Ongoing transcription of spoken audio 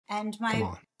And Come my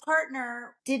on.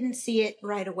 partner didn't see it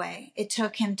right away. It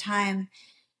took him time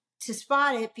to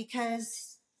spot it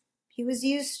because he was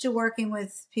used to working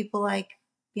with people like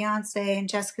Beyonce and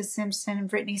Jessica Simpson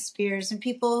and Britney Spears and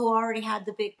people who already had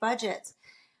the big budgets.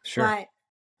 Sure. But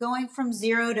going from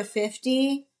 0 to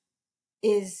 50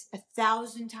 is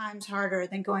 1,000 times harder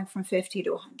than going from 50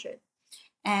 to 100.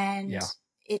 And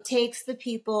it takes the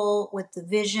people with the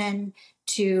vision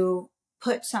to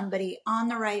put somebody on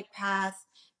the right path,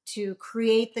 to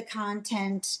create the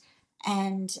content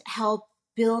and help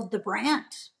build the brand.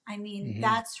 I mean,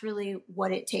 that's really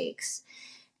what it takes.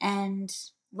 And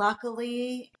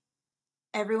luckily,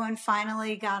 everyone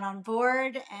finally got on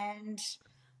board and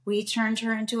we turned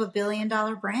her into $1 billion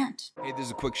brand. Hey, this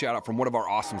is a quick shout out from one of our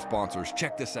awesome sponsors.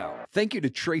 Check this out. Thank you to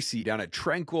Tracy down at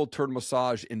Tranquil Turtle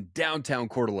Massage in downtown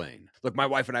Coeur d'Alene. Look, my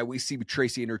wife and I, we see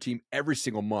Tracy and her team every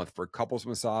single month for couples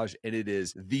massage, and it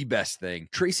is the best thing.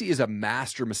 Tracy is a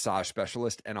master massage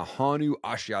specialist and a Hanu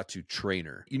Ashiatsu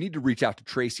trainer. You need to reach out to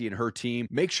Tracy and her team.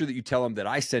 Make sure that you tell them that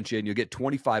I sent you, and you'll get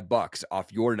 $25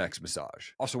 off your next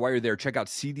massage. Also, while you're there, check out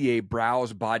CDA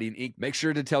Brows, Body, and Ink. Make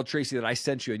sure to tell Tracy that I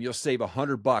sent you, and you'll save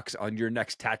 $100 on your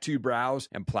next tattoo, brows,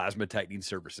 and plasma tightening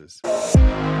services.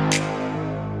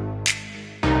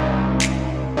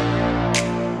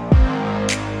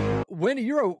 Wendy,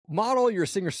 you're a model, you're a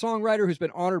singer-songwriter who's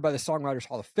been honored by the Songwriters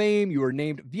Hall of Fame. You were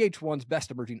named VH1's Best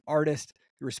Emerging Artist.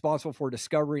 You're responsible for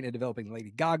discovering and developing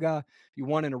Lady Gaga. You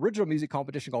won an original music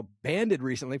competition called Banded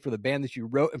recently for the band that you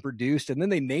wrote and produced, and then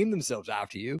they named themselves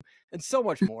after you, and so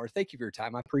much more. Thank you for your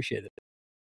time. I appreciate it.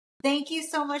 Thank you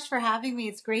so much for having me.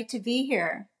 It's great to be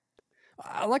here.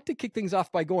 I like to kick things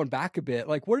off by going back a bit.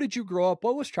 Like, where did you grow up?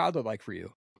 What was childhood like for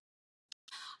you?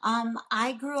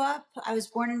 I was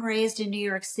born and raised in New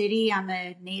York City. I'm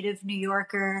a native New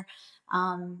Yorker.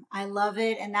 I love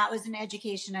it. And that was an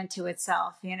education unto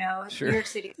itself. You know, Sure. New York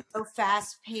City is so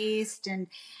fast paced. And,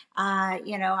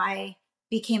 I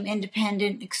became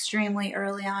independent extremely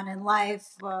early on in life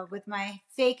with my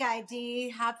fake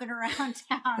ID hopping around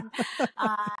town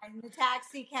in the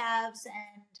taxi cabs.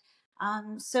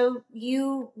 And so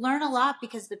you learn a lot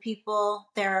because the people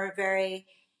there are very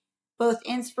both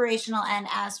inspirational and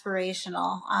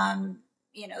aspirational.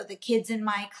 The kids in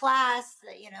my class,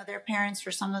 their parents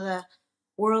were some of the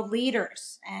world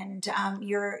leaders, and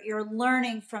you're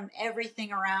learning from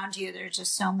everything around you. There's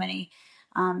just so many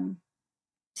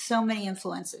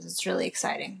influences. It's really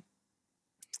exciting.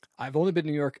 I've only been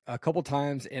to New York a couple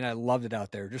times, and I loved it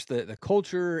out there. Just the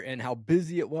culture and how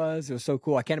busy it was. It was so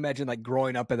cool. I can't imagine like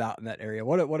growing up in that area.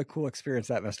 What a cool experience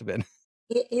that must have been.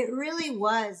 It really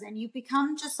was. And you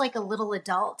become just like a little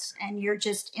adult, and you're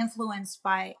just influenced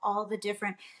by all the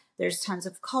different, there's tons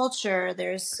of culture,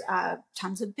 there's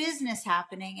tons of business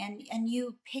happening, and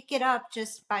you pick it up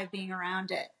just by being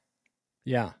around it.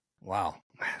 Yeah. Wow.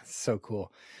 So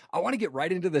cool. I want to get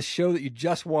right into the show that you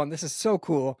just won. This is so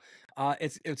cool.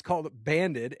 It's called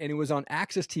Banded, and it was on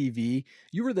AXS TV.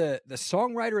 You were the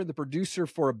songwriter and the producer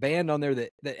for a band on there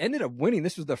that ended up winning.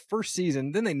 This was the first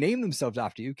season. Then they named themselves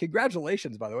after you.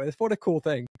 Congratulations, by the way. What a cool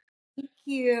thing. Thank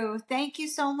you. Thank you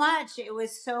so much. It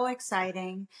was so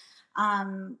exciting.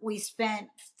 We spent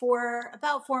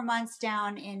about 4 months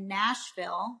down in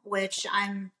Nashville, which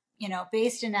I'm,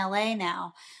 based in LA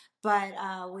now. But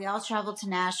we all traveled to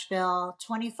Nashville.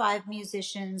 25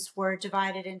 musicians were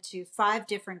divided into 5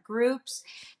 different groups.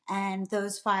 And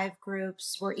those 5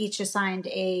 groups were each assigned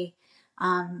a,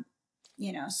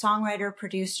 songwriter,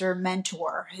 producer,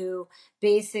 mentor who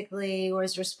basically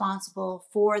was responsible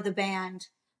for the band,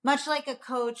 much like a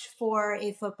coach for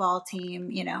a football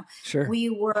team. Sure.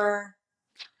 We were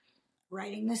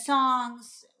writing the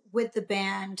songs with the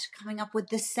band, coming up with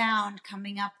the sound,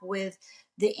 coming up with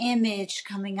the image,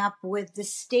 coming up with the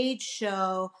stage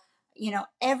show,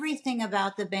 everything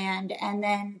about the band. And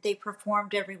then they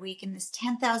performed every week in this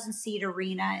 10,000 seat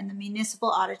arena in the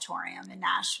Municipal Auditorium in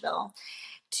Nashville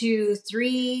to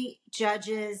 3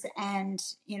 judges and,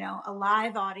 a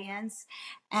live audience.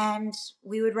 And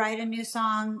we would write a new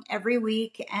song every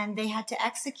week, and they had to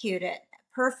execute it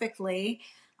perfectly.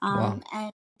 Wow.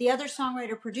 And the other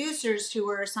songwriter producers who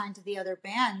were assigned to the other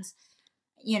bands,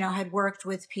 had worked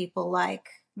with people like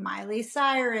Miley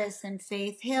Cyrus and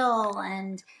Faith Hill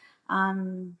and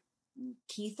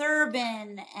Keith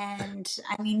Urban. And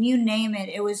I mean, you name it.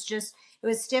 It was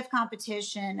stiff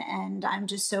competition. And I'm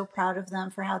just so proud of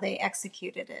them for how they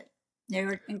executed it. They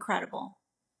were incredible.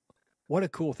 What a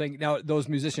cool thing. Now, those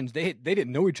musicians, they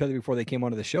didn't know each other before they came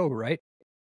onto the show, right?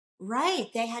 Right.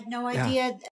 They had no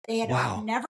idea. They had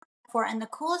never before. And the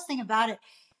coolest thing about it,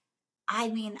 I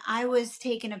mean, I was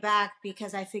taken aback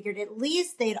because I figured at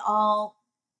least they'd all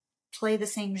play the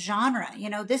same genre. You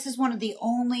know, this is one of the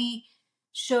only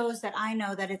shows that I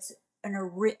know that it's an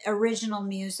original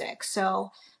music.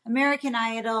 So American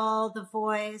Idol, The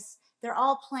Voice, they're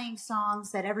all playing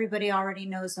songs that everybody already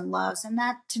knows and loves. And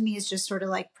that to me is just sort of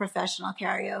like professional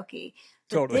karaoke.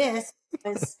 But Totally. this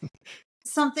was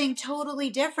something totally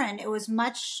different. It was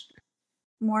much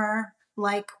more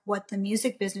like what the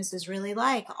music business is really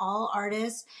like. All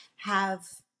artists have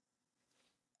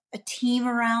a team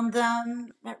around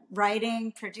them,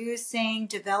 writing, producing,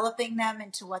 developing them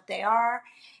into what they are.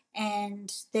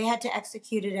 And they had to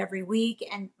execute it every week.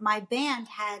 And my band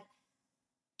had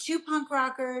 2 punk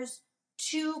rockers,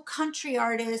 2 country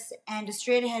artists, and a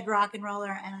straight ahead rock and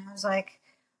roller. And I was like,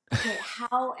 okay,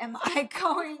 how am I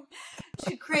going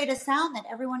to create a sound that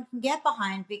everyone can get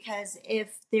behind? Because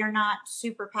if they're not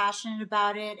super passionate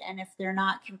about it, and if they're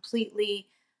not completely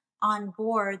on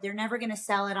board, they're never going to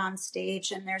sell it on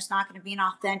stage, and there's not going to be an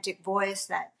authentic voice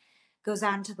that goes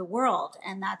out into the world.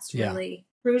 And that's really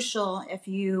crucial if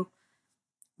you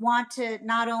want to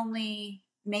not only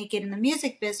make it in the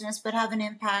music business, but have an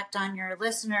impact on your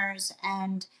listeners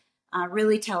and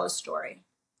really tell a story.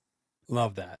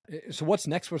 Love that. So what's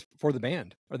next for the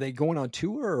band? Are they going on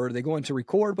tour, or are they going to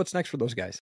record? What's next for those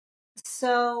guys?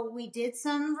 So we did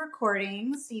some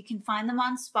recordings. You can find them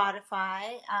on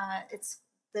Spotify.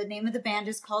 The name of the band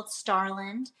is called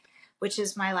Starland, which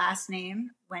is my last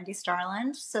name, Wendy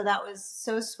Starland. So that was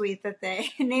so sweet that they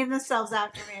named themselves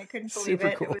after me. I couldn't believe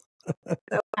it. Cool. It was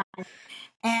so kind.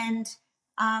 And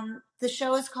the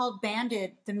show is called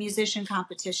Banded, the musician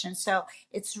competition. So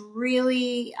it's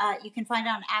really, you can find it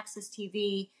on AXS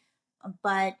TV,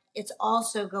 but it's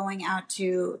also going out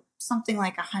to something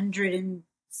like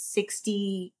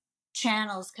 160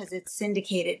 channels because it's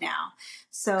syndicated now.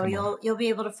 So you'll be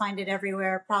able to find it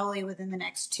everywhere, probably within the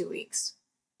next 2 weeks.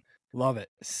 Love it.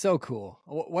 So cool.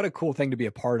 What a cool thing to be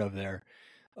a part of there.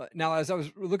 Now, as I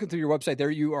was looking through your website there,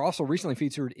 you are also recently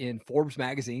featured in Forbes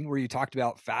magazine, where you talked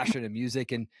about fashion and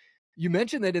music. And you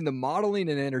mentioned that in the modeling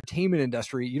and entertainment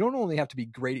industry, you don't only have to be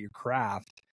great at your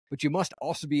craft, but you must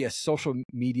also be a social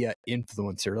media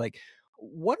influencer. Like,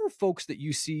 what are folks that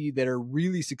you see that are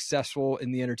really successful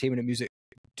in the entertainment and music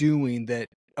doing that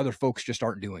other folks just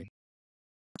aren't doing?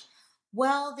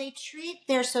 Well, they treat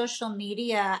their social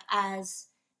media as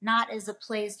not as a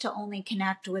place to only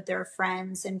connect with their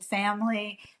friends and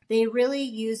family. They really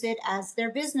use it as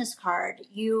their business card.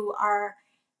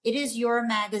 It is your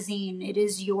magazine. It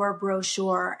is your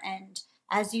brochure. And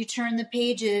as you turn the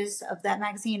pages of that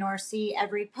magazine or see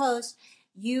every post,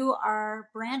 you are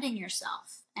branding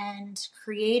yourself and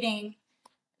creating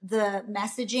the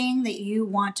messaging that you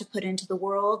want to put into the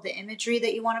world, the imagery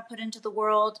that you want to put into the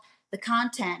world, the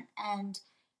content. And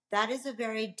that is a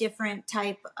very different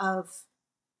type of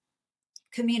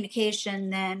communication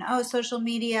than, social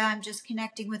media, I'm just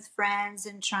connecting with friends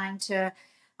and trying to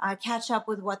catch up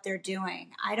with what they're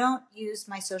doing. I don't use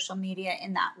my social media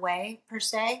in that way per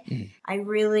se. I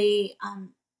really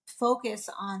focus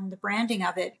on the branding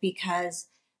of it, because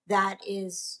that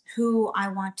is who I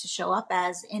want to show up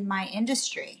as in my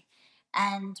industry.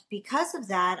 And because of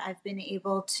that, I've been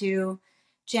able to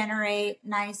generate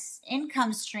nice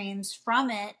income streams from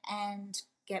it and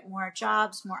get more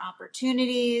jobs, more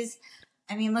opportunities.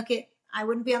 I mean, I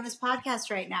wouldn't be on this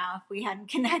podcast right now if we hadn't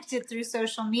connected through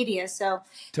social media. So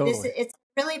it's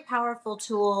a really powerful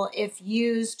tool if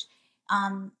used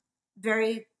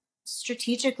very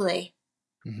strategically.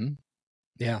 Mm-hmm.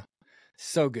 Yeah.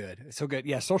 So good. So good.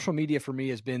 Yeah. Social media for me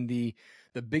has been the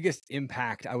biggest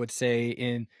impact, I would say,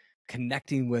 in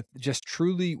connecting with just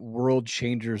truly world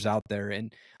changers out there.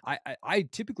 And I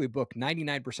typically book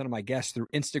 99% of my guests through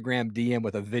Instagram DM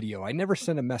with a video. I never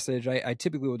send a message. I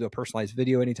typically will do a personalized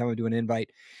video anytime I do an invite.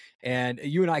 And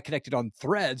you and I connected on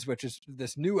Threads, which is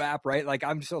this new app, right? Like,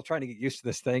 I'm still trying to get used to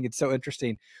this thing. It's so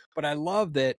interesting. But I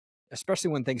love that, especially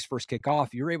when things first kick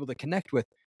off, you're able to connect with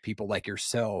people like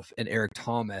yourself and Eric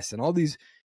Thomas and all these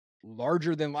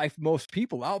larger than life most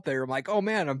people out there. I'm like, oh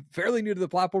man, I'm fairly new to the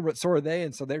platform, but so are they.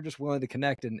 And so they're just willing to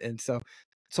connect. And so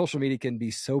social media can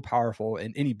be so powerful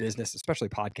in any business, especially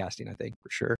podcasting, I think, for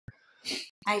sure.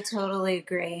 I totally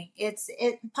agree.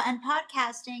 And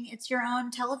podcasting, it's your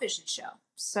own television show.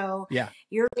 So yeah,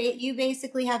 you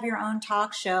basically have your own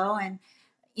talk show, and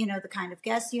the kind of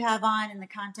guests you have on and the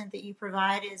content that you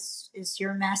provide is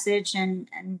your message and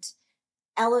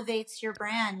elevates your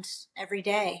brand every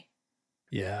day.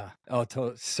 Yeah. Oh,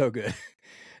 so good.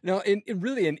 No, in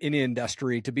any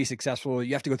industry, to be successful,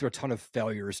 you have to go through a ton of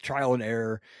failures, trial and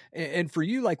error. And for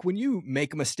you, like, when you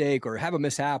make a mistake or have a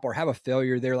mishap or have a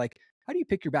failure, they're like, how do you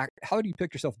pick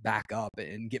yourself back up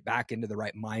and get back into the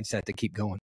right mindset to keep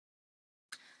going?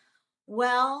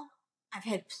 Well, I've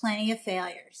had plenty of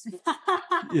failures.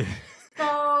 Yeah.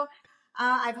 So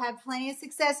I've had plenty of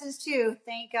successes too.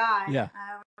 Thank God. Yeah.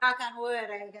 Knock on wood.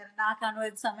 I got a knock on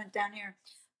wood summit down here.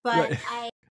 But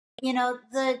Right.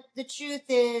 the truth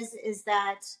is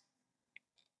that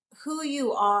who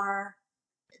you are,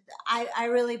 I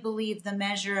really believe the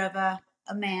measure of a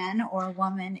man or a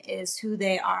woman is who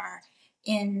they are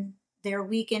in their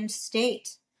weakened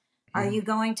state. Are you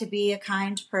going to be a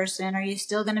kind person? Are you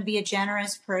still going to be a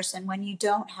generous person when you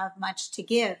don't have much to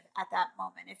give at that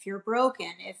moment? If you're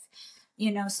broken, if,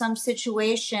 some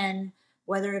situation,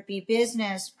 whether it be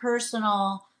business,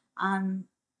 personal,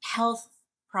 health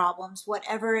problems,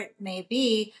 whatever it may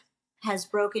be, has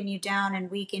broken you down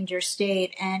and weakened your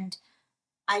state. And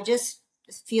I just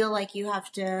feel like you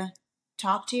have to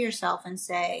talk to yourself and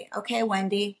say, okay,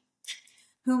 Wendy,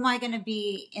 who am I going to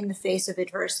be in the face of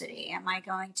adversity? Am I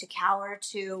going to cower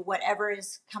to whatever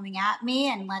is coming at me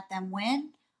and let them win?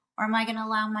 Or am I going to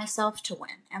allow myself to win?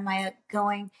 Am I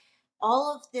going,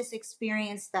 all of this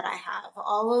experience that I have,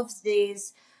 all of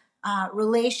these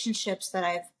relationships that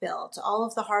I've built, all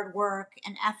of the hard work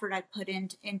and effort I put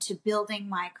into building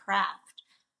my craft,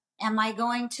 am I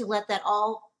going to let that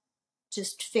all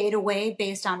just fade away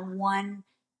based on one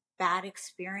bad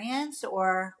experience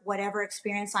or whatever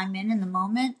experience I'm in the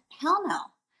moment? Hell no.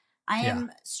 I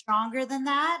am stronger than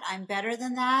that. I'm better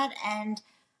than that. And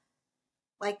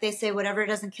like they say, whatever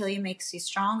doesn't kill you makes you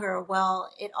stronger.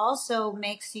 Well, it also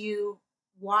makes you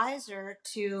wiser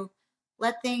to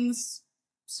let things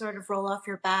sort of roll off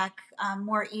your back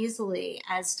more easily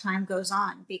as time goes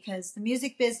on, because the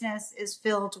music business is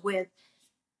filled with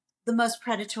the most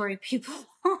predatory people.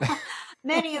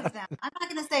 Many of them. I'm not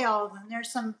going to say all of them.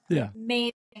 There's some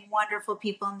amazing, wonderful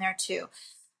people in there too.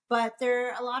 But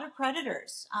there are a lot of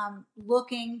predators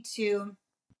looking to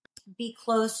be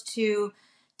close to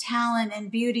talent and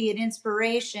beauty and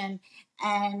inspiration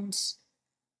and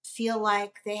feel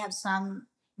like they have some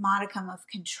modicum of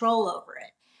control over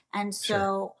it. And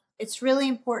so it's really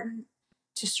important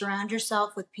to surround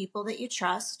yourself with people that you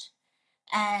trust,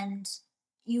 and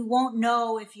you won't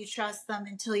know if you trust them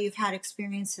until you've had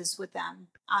experiences with them.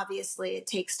 Obviously, it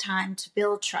takes time to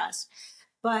build trust,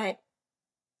 but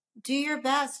do your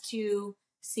best to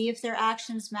see if their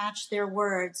actions match their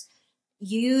words.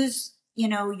 Use,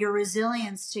 your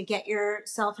resilience to get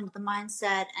yourself into the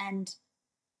mindset and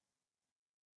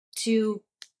to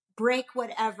break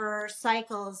whatever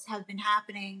cycles have been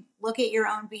happening. Look at your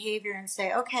own behavior and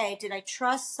say, okay, did I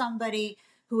trust somebody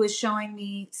who is showing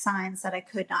me signs that I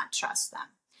could not trust them?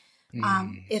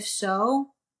 If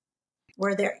so,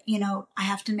 were there, I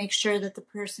have to make sure that the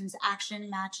person's action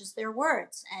matches their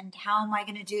words. And how am I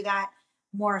going to do that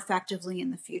more effectively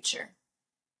in the future?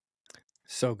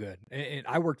 So good. And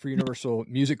I worked for Universal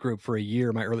Music Group for a year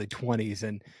in my early 20s,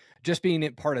 and just being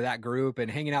part of that group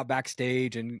and hanging out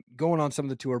backstage and going on some of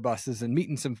the tour buses and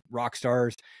meeting some rock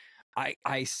stars,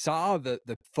 I saw the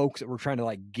folks that were trying to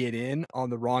like get in on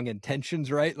the wrong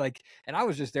intentions, right? Like, and I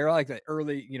was just there like the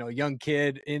early, young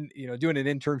kid in, doing an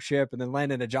internship and then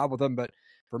landing a job with them. But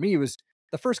for me, it was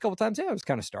the first couple times, I was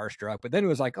kind of starstruck, but then it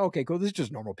was like, okay, cool. This is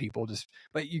just normal people.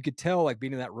 But you could tell like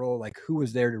being in that role, like who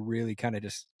was there to really kind of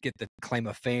just get the claim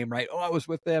of fame, right? Oh, I was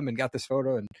with them and got this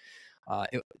photo, and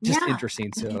just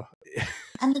interesting. So,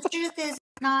 and the truth is,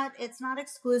 it's not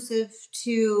exclusive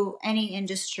to any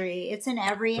industry. It's in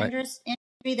every industry.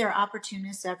 There are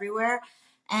opportunists everywhere.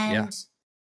 And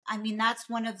I mean, that's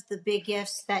one of the big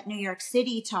gifts that New York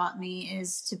City taught me,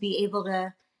 is to be able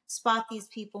to spot these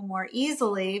people more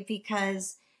easily,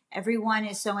 because everyone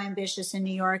is so ambitious in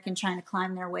New York and trying to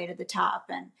climb their way to the top.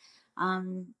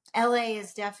 And LA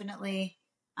is definitely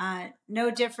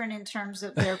no different in terms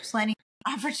of there are plenty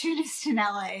of opportunists in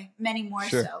LA, many more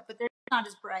so, but they're not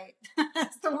as bright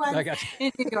as the ones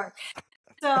in New York.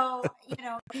 So,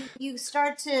 you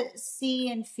start to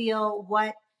see and feel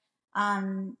what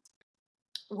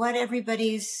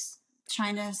everybody's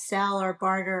trying to sell or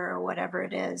barter or whatever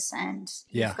it is. And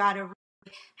you've got to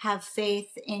have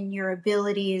faith in your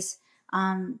abilities,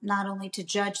 not only to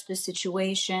judge the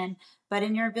situation, but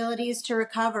in your abilities to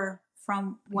recover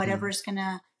from whatever's going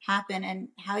to happen. And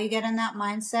how you get in that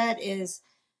mindset is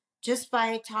just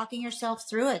by talking yourself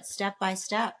through it step by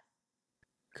step.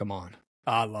 Come on.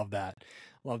 I love that.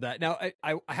 Love that. Now,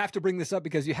 I have to bring this up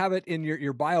because you have it in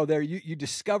your bio there. You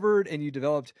discovered and you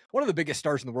developed one of the biggest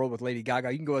stars in the world with Lady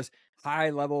Gaga. You can go as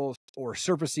high level or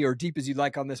surfacey or deep as you'd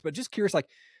like on this, but just curious, like,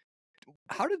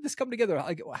 how did this come together?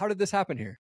 Like, how did this happen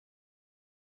here?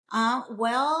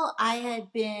 Well, I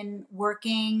had been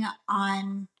working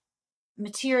on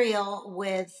material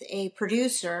with a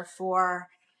producer for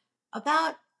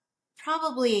about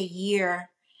probably a year.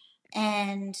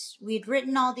 And we'd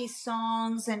written all these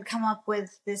songs and come up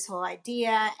with this whole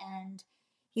idea. And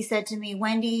he said to me,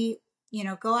 Wendy,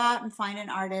 go out and find an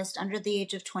artist under the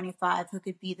age of 25 who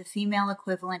could be the female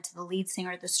equivalent to the lead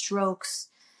singer of The Strokes,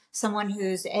 someone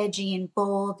who's edgy and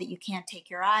bold that you can't take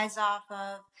your eyes off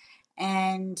of.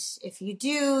 And if you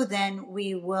do, then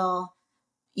we will,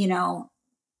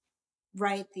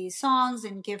 write these songs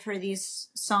and give her these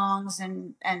songs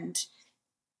and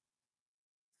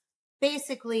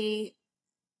basically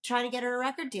try to get her a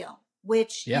record deal,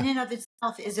 which in and of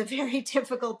itself is a very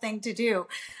difficult thing to do.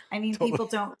 I mean, Totally. people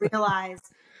don't realize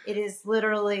it is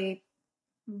literally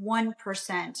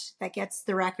 1% that gets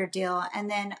the record deal.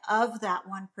 And then of that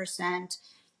 1%,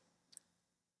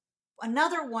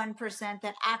 another 1%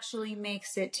 that actually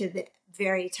makes it to the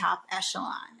very top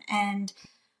echelon. And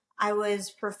I was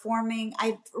performing.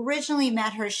 I originally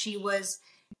met her. She was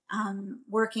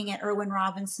working at Irwin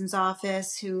Robinson's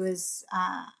office, who is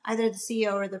either the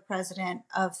CEO or the president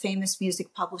of Famous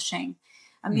Music Publishing,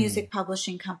 a music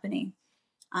publishing company,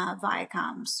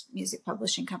 Viacom's music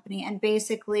publishing company. And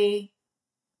basically,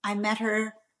 I met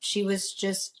her. She was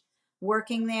just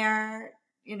working there,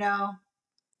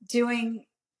 doing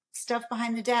stuff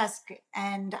behind the desk.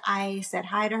 And I said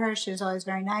hi to her. She was always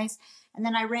very nice. And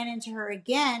then I ran into her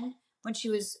again when she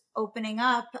was opening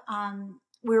up.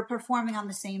 We were performing on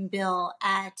the same bill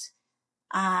at,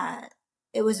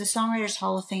 it was a Songwriters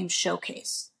Hall of Fame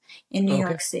showcase in New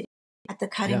York City at the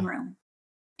Cutting Room.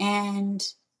 And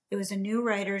it was a new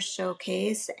writers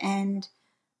showcase. And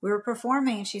we were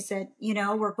performing. And she said,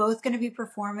 we're both going to be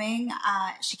performing.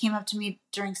 She came up to me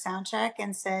during sound check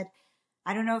and said,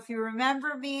 I don't know if you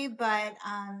remember me, but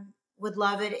would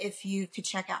love it if you could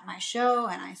check out my show.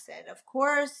 And I said, of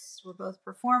course, we're both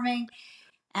performing.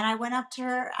 And I went up to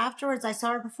her afterwards. I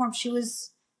saw her perform. She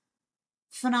was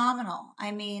phenomenal.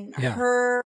 I mean,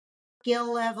 her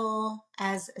skill level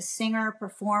as a singer,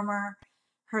 performer,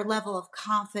 her level of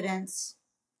confidence,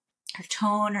 her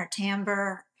tone, her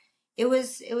timbre, it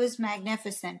was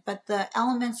magnificent. But the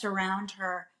elements around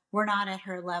her were not at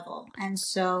her level. And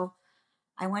so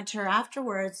I went to her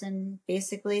afterwards and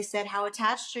basically said, how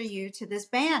attached are you to this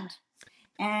band?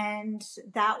 And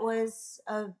that was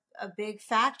a big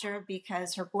factor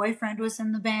because her boyfriend was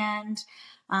in the band,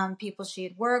 people she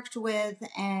had worked with.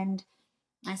 And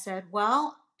I said,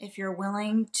 well, if you're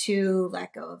willing to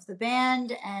let go of the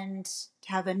band and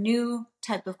have a new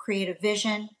type of creative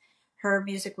vision, her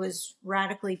music was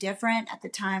radically different at the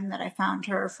time that I found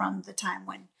her from the time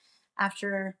when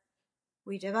after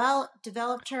we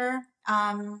developed her.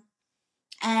 And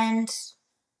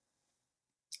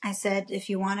I said, if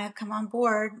you want to come on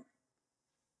board,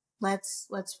 let's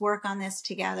work on this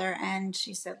together. And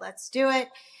she said, let's do it.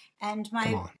 And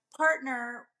my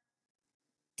partner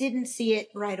didn't see it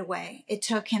right away. It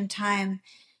took him time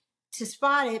to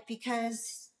spot it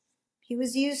because he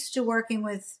was used to working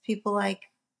with people like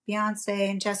Beyonce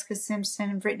and Jessica Simpson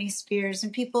and Britney Spears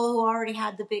and people who already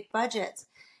had the big budgets.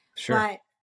 Sure. But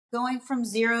going from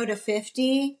 0 to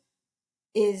 50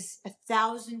 is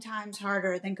 1,000 times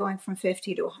harder than going from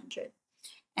 50 to 100.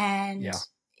 And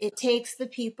it takes the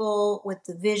people with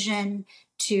the vision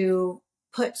to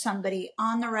put somebody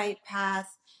on the right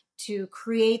path, to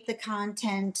create the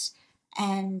content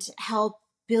and help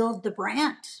build the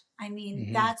brand. I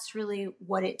mean, that's really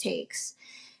what it takes.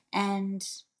 And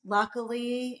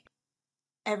luckily,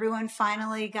 everyone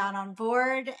finally got on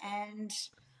board and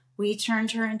we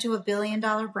turned her into $1 billion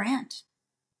brand.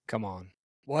 Come on.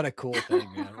 What a cool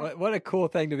thing, man. What a cool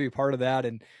thing to be part of that.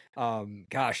 And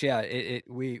gosh, yeah,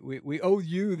 we owe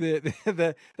you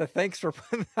the thanks for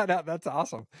putting that out. That's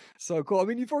awesome. So cool. I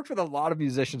mean, you've worked with a lot of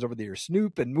musicians over the years,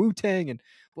 Snoop and Wu-Tang and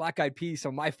Black Eyed Peas, some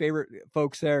of my favorite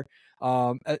folks there.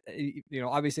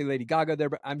 Obviously Lady Gaga there,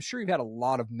 but I'm sure you've had a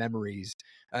lot of memories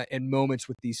and moments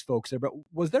with these folks there. But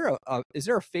is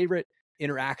there a favorite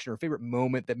interaction or favorite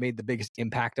moment that made the biggest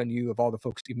impact on you of all the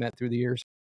folks you've met through the years?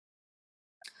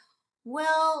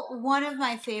 Well, one of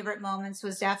my favorite moments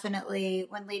was definitely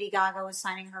when Lady Gaga was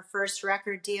signing her first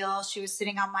record deal. She was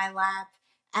sitting on my lap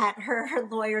at her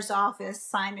lawyer's office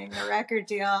signing the record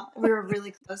deal. We were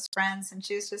really close friends and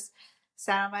she was just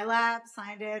sat on my lap,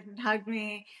 signed it and hugged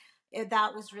me.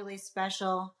 That was really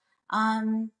special.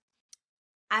 I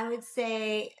would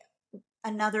say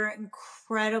another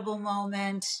incredible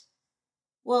moment.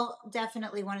 Well,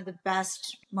 definitely one of the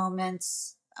best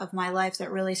moments of my life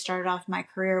that really started off my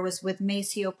career was with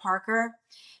Maceo Parker.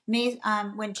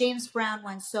 When James Brown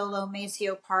went solo,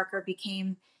 Maceo Parker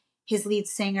became the lead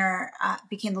singer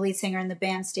and the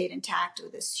band stayed intact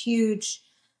with this huge,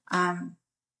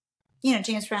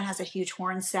 James Brown has a huge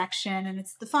horn section and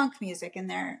it's the funk music and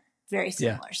they're very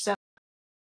similar. So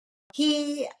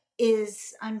He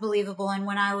is unbelievable. And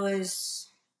when I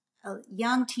was a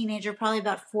young teenager, probably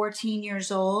about 14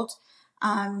 years old,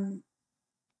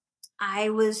 I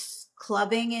was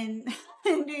clubbing in,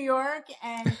 in New York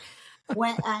and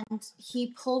he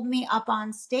pulled me up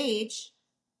on stage,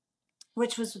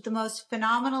 which was the most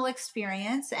phenomenal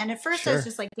experience. And at first I was Sure.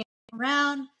 just like dancing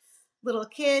around, little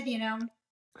kid,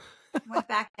 went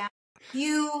back down. A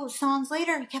few songs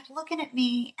later, he kept looking at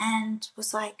me and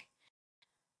was like,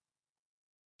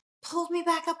 pulled me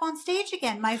back up on stage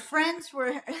again. My friends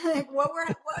were like,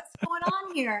 what's going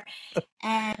on here?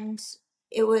 And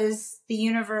it was the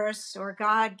universe or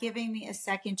God giving me a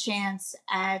second chance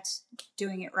at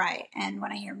doing it right. And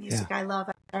when I hear music I love,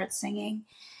 I start singing.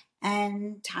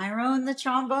 And Tyrone, the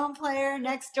trombone player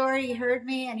next door, he heard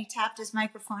me and he tapped his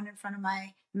microphone in front of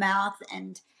my mouth.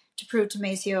 And to prove to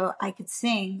Maceo I could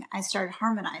sing, I started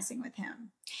harmonizing with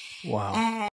him. Wow.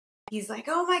 And he's like,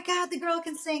 oh my God, the girl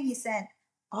can sing. He said,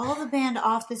 all the band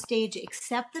off the stage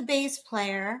except the bass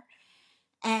player.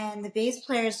 And the bass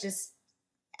player is just,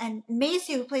 and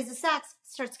Maceo, who plays the sax,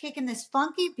 starts kicking this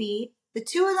funky beat. The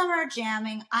two of them are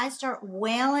jamming. I start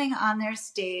wailing on their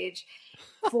stage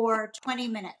for 20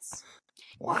 minutes.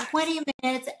 What? 20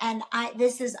 minutes. And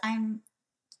I'm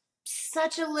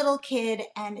such a little kid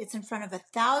and it's in front of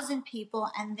 1,000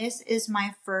 people. And this is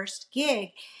my first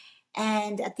gig.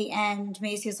 And at the end,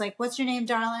 Maceo's like, what's your name,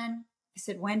 darling? I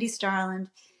said, Wendy Starland.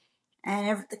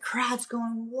 And the crowd's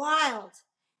going wild.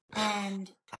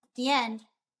 And at the end,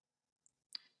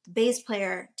 the bass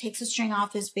player takes a string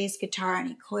off his bass guitar and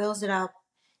he coils it up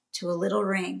to a little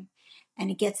ring. And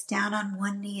he gets down on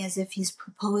one knee as if he's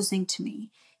proposing to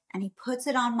me. And he puts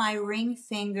it on my ring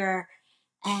finger.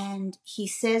 And he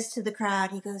says to the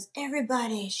crowd, he goes,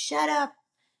 everybody, shut up.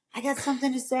 I got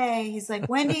something to say. He's like,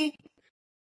 Wendy,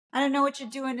 I don't know what you're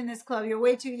doing in this club. You're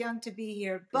way too young to be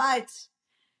here, but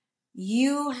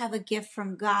you have a gift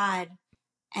from God.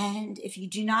 And if you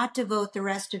do not devote the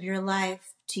rest of your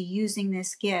life to using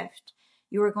this gift,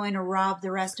 you are going to rob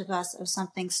the rest of us of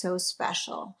something so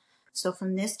special. So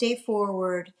from this day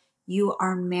forward, you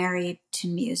are married to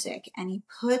music. And he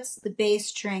puts the bass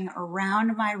string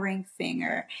around my ring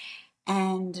finger.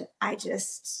 And I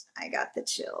got the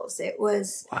chills. It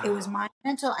was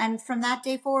monumental. And from that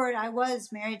day forward, I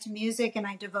was married to music and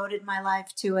I devoted my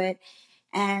life to it.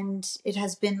 And it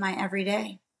has been my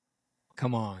everyday.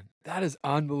 Come on. That is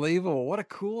unbelievable. What a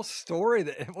cool story.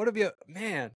 It would have been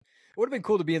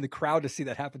cool to be in the crowd to see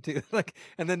that happen too. Like,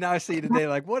 and then now I see you today,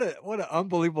 like what an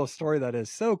unbelievable story that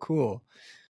is. So cool.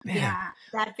 Man. Yeah.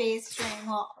 That bass string.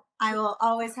 Well, I will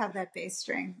always have that bass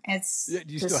string. Do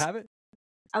you still have it?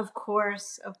 Of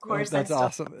course. Oh, that's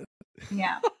awesome.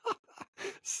 Yeah.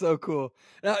 So cool.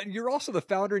 Now, you're also the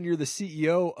founder and you're the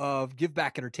CEO of Give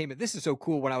Back Entertainment. This is so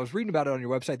cool. When I was reading about it on your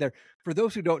website there, for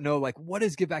those who don't know, like, what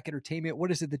is Give Back Entertainment?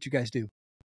 What is it that you guys do?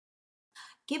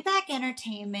 Give Back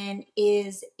Entertainment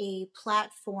is a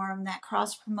platform that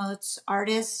cross promotes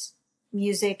artists,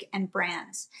 music, and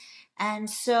brands. And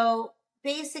so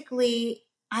basically,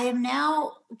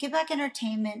 Give Back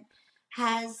Entertainment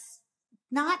has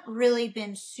not really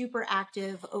been super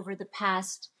active over the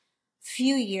past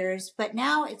few years, but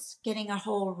now it's getting a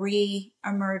whole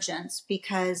re-emergence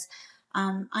because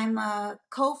I'm a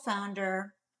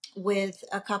co-founder with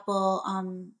a couple,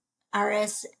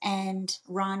 Aris and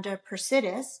Rhonda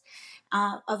Persidis,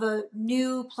 of a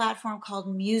new platform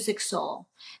called Music Soul.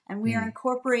 And we are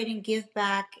incorporating Give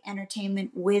Back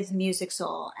Entertainment with Music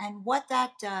Soul. And what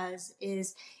that does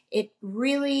is it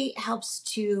really helps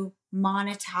to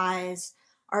monetize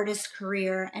artists'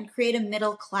 career and create a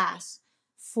middle class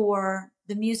for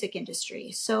the music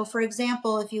industry. So for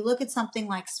example, if you look at something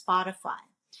like Spotify,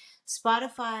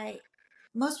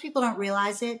 most people don't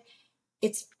realize it.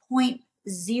 It's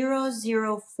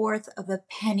 0.004 of a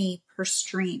penny per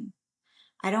stream.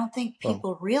 I don't think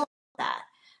people realize that,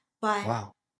 but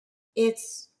wow.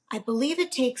 I believe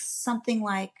it takes something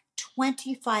like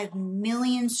 25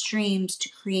 million streams to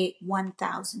create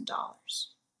 $1,000.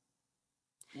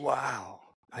 Wow.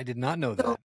 I did not know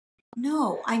that.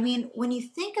 No, I mean, when you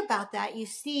think about that, you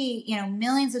see,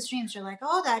 millions of streams. You're like,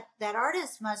 oh, that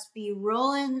artist must be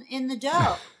rolling in the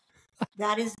dough.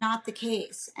 That is not the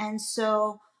case. And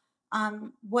so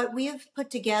what we have put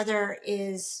together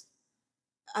is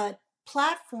a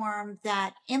platform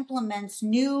that implements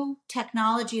new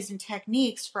technologies and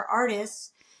techniques for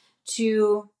artists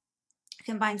to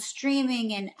combine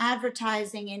streaming and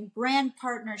advertising and brand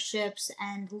partnerships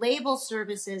and label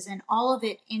services and all of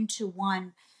it into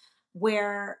one,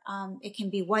 where it can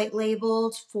be white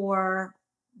labeled for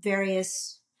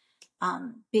various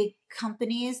big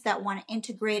companies that want to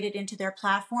integrate it into their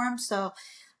platform. So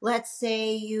let's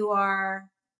say you are,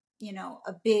 you know,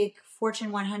 a big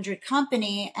Fortune 100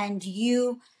 company and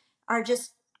you are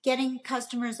just getting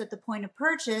customers at the point of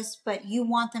purchase, but you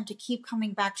want them to keep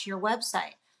coming back to your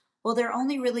website. Well, they're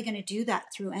only really going to do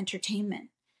that through entertainment.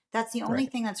 That's the only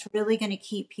Right. thing that's really going to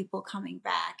keep people coming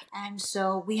back. And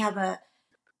so we have a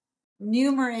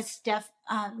numerous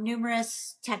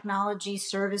technology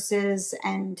services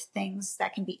and things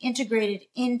that can be integrated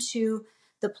into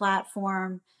the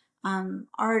platform,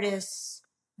 artists,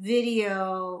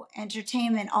 video,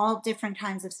 entertainment, all different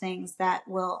kinds of things that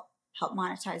will help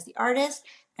monetize the artist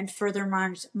and further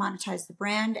monetize the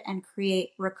brand and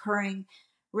create recurring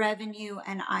revenue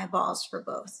and eyeballs for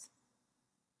both.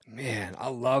 Man, I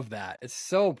love that. It's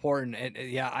so important. And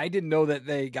yeah, I didn't know that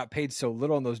they got paid so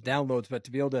little on those downloads, but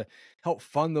to be able to help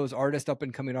fund those artists, up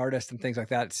and coming artists and things like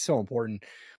that, it's so important.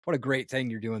 What a great thing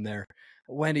you're doing there.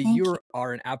 Wendy, Thank you you.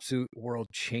 are an absolute world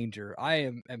changer.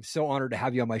 I am so honored to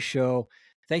have you on my show.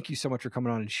 Thank you so much for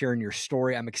coming on and sharing your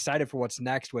story. I'm excited for what's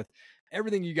next with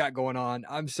everything you got going on.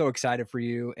 I'm so excited for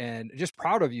you and just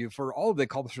proud of you for all of the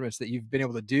accomplishments that you've been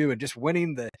able to do and just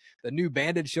winning the new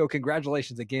Banded show.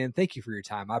 Congratulations again. Thank you for your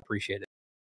time. I appreciate it.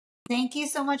 Thank you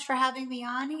so much for having me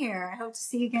on here. I hope to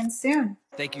see you again soon.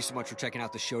 Thank you so much for checking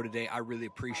out the show today. I really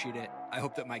appreciate it. I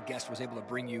hope that my guest was able to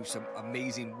bring you some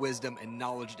amazing wisdom and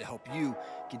knowledge to help you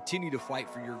continue to fight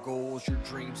for your goals, your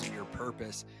dreams, and your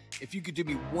purpose. If you could do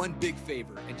me one big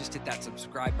favor and just hit that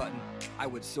subscribe button, I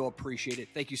would so appreciate it.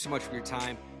 Thank you so much for your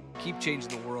time. Keep changing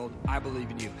the world. I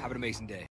believe in you. Have an amazing day.